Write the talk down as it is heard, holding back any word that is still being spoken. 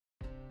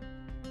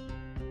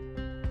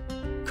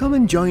Come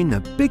and join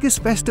the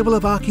biggest festival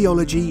of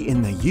archaeology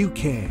in the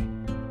UK.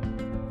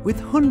 With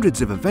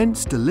hundreds of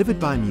events delivered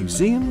by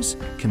museums,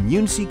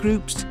 community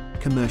groups,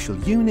 commercial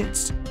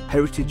units,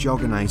 heritage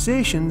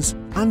organisations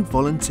and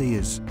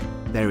volunteers.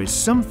 There is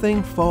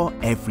something for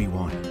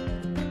everyone.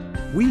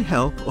 We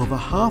help over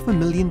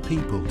 500,000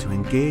 people to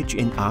engage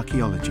in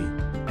archaeology,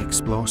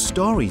 explore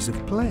stories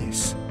of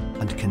place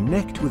and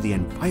connect with the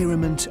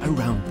environment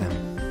around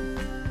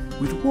them.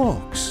 With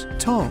walks,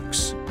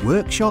 talks,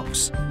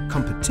 workshops,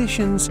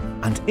 competitions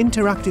and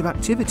interactive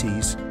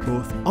activities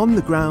both on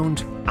the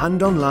ground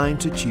and online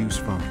to choose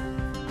from.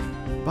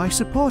 By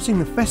supporting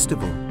the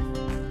festival,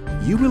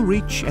 you will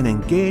reach an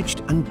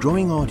engaged and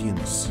growing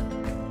audience.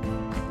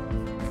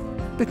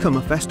 Become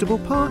a festival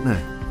partner,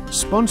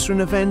 sponsor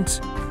an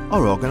event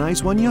or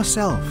organise one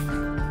yourself.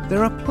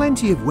 There are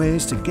plenty of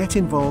ways to get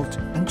involved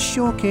and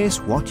showcase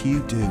what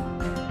you do.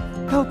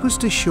 Help us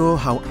to show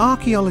how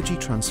archaeology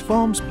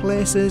transforms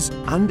places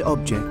and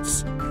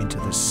objects into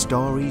the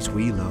stories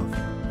we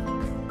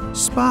love.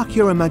 Spark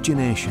your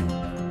imagination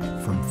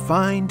from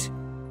find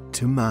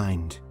to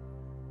mind.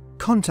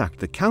 Contact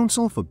the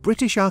Council for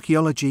British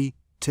Archaeology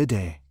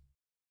today.